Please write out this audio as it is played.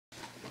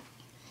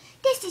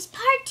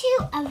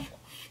of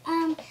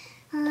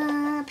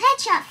Pet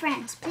Shop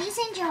Friends. Please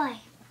enjoy.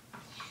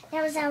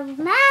 There was a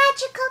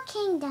magical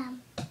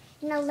kingdom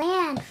in a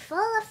land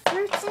full of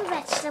fruits and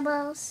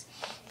vegetables.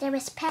 There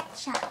was pet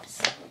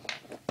shops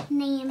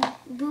named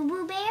Boo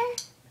Boo Bear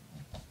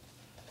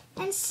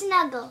and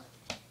Snuggle.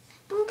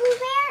 Boo Boo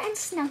Bear and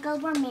Snuggle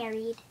were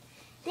married.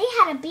 They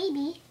had a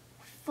baby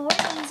 4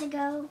 days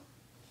ago.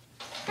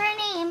 Her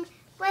name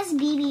was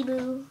Bee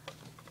Boo.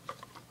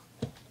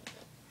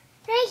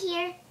 Right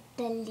here,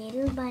 the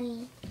little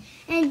bunny.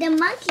 And the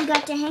monkey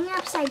got to hang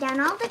upside down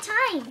all the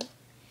time.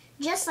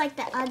 Just like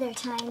the other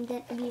time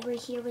that we were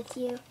here with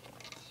you.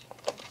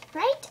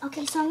 Right?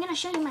 Okay, so I'm going to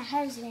show you my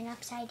husband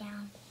upside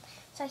down.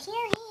 So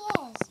here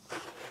he is.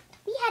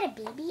 We had a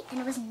baby and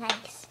it was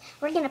nice.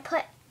 We're going to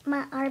put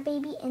our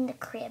baby in the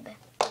crib.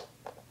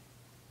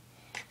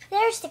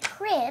 There's the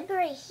crib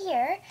right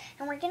here,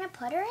 and we're going to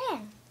put her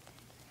in.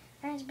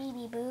 There's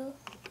Bee Boo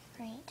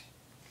right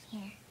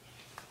here.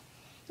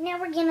 Now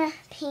we're going to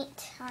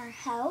paint our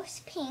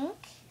house pink.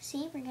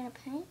 See, we're going to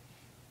paint.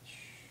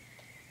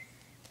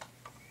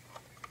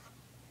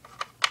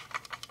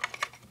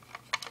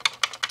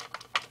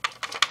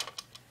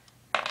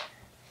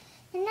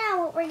 And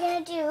now what we're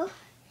going to do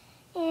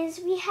is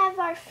we have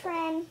our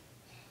friend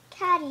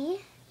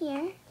Caddy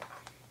here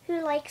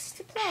who likes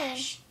to play.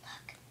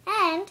 Look.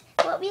 And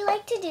what we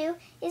like to do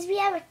is we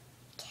have a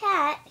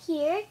cat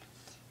here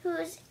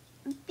who's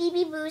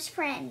Bee Boo's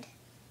friend.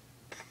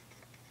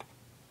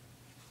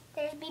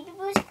 There's Bee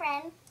Boo's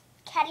friend,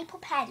 Caddy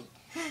Patty.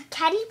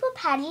 Caddy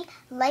Patty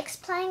likes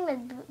playing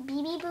with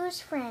Bee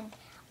Boo's friend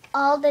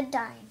all the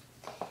time.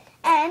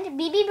 And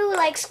Bee Boo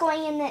likes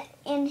going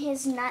in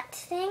his nut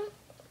thing.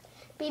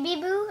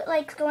 Bee Boo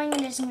likes going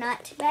in his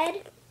nut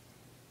bed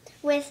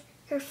with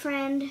her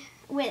friend,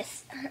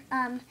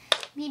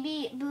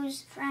 Bee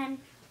Boo's friend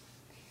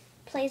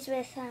plays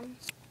with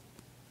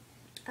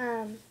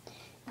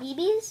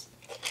BBs,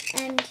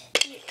 and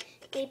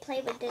they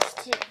play with this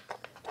too.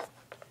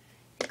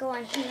 They go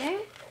on here,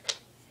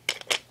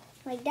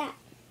 like that,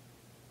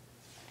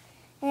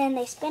 and then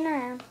they spin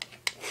around.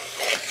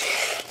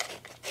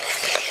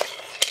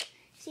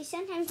 See,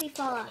 sometimes we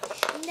fall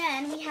off, and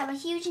then we have a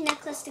huge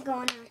necklace to go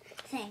on our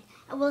thing.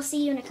 We'll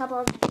see you in a couple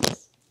of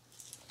minutes.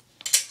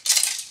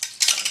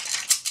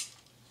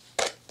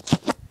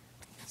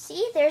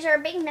 See, there's our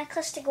big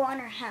necklace to go on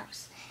our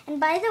house. And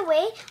by the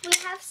way, we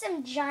have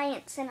some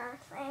giants in our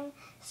thing,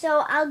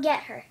 so I'll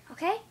get her,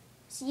 okay?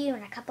 See you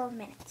in a couple of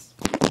minutes.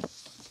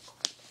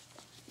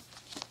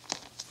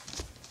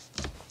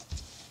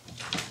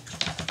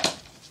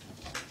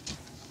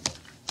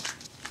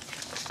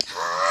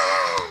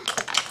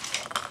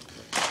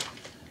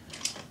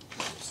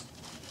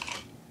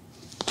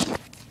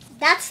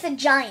 That's the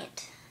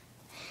giant.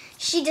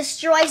 She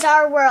destroys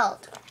our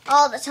world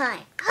all the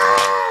time.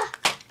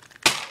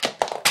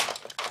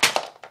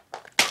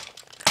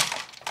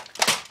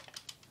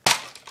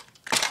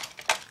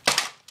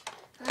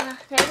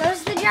 There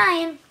goes the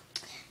giant.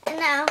 And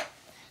now,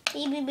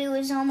 Bee Boo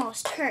is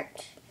almost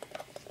hurt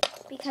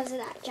because of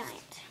that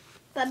giant.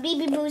 But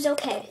Bee Boo's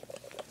okay.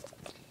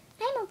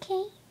 I'm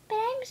okay, but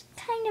I'm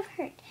kind of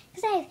hurt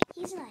because I have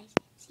his eyes.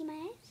 See my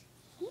eyes?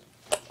 See?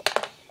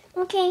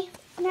 Okay,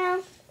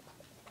 now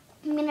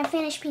I'm going to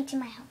finish painting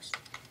my house.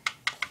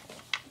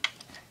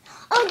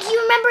 Oh, do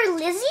you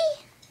remember Lizzie?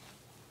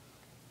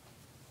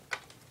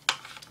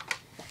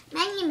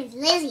 My name is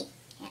Lizzie,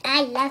 and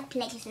I love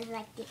places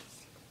like this.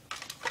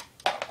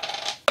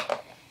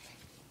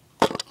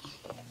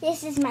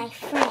 This is my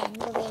friend,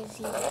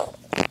 Lizzie,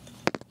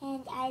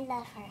 and I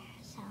love her,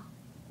 so,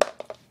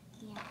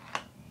 yeah.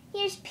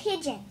 Here's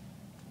Pigeon.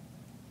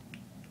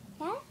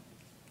 Yeah?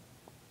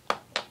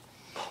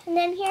 And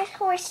then here's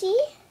Horsey.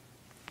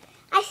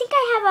 I think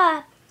I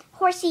have a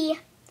horsey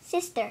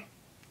sister.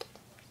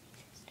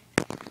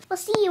 We'll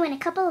see you in a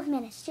couple of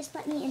minutes. Just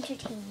let me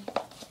entertain you.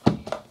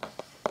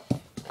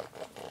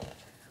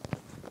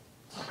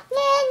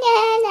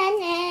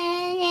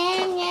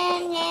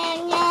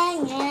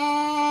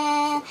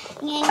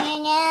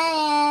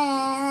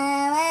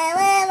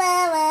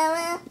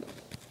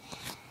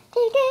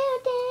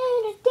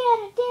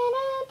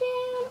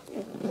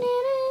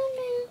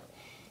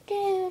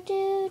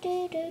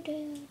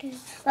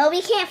 Well,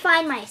 we can't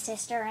find my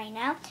sister right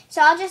now,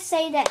 so I'll just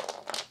say that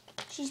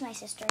she's my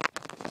sister.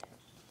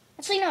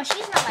 Actually, no,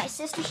 she's not my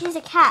sister. She's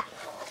a cat.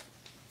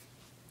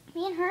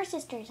 Me and her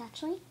sisters,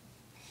 actually.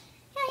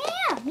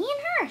 Yeah. Me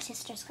and her are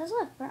sisters, because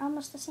look, we're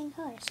almost the same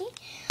color, see?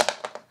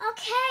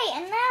 Okay,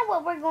 and now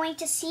what we're going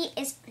to see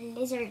is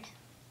Lizard.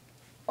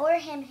 Or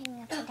him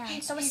hanging upside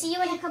down. So we'll see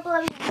you in a couple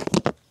of minutes.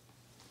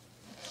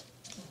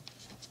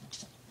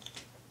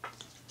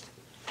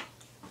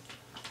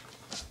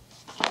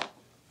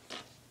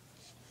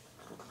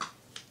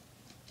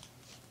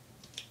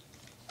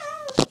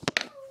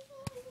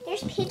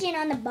 There's Pigeon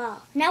on the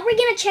ball. Now we're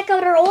going to check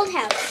out our old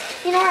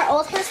house. You know our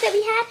old house that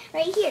we had?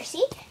 Right here,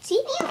 see?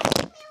 See?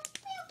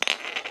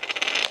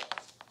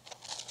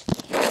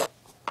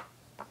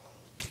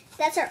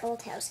 That's our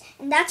old house.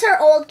 And that's our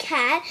old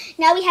cat.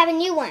 Now we have a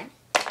new one.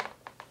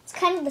 It's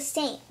kind of the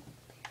same.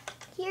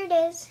 Here it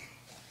is.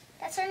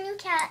 That's our new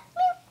cat.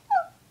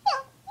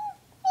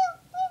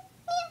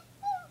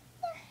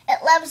 It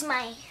loves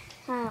my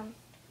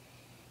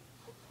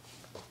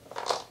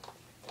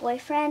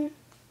boyfriend.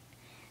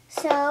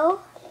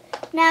 So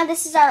now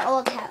this is our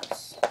old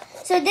house.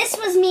 So this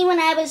was me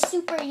when I was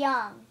super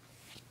young.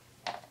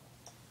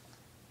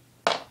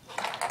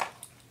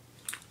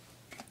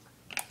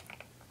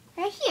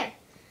 Right here.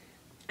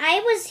 I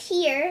was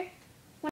here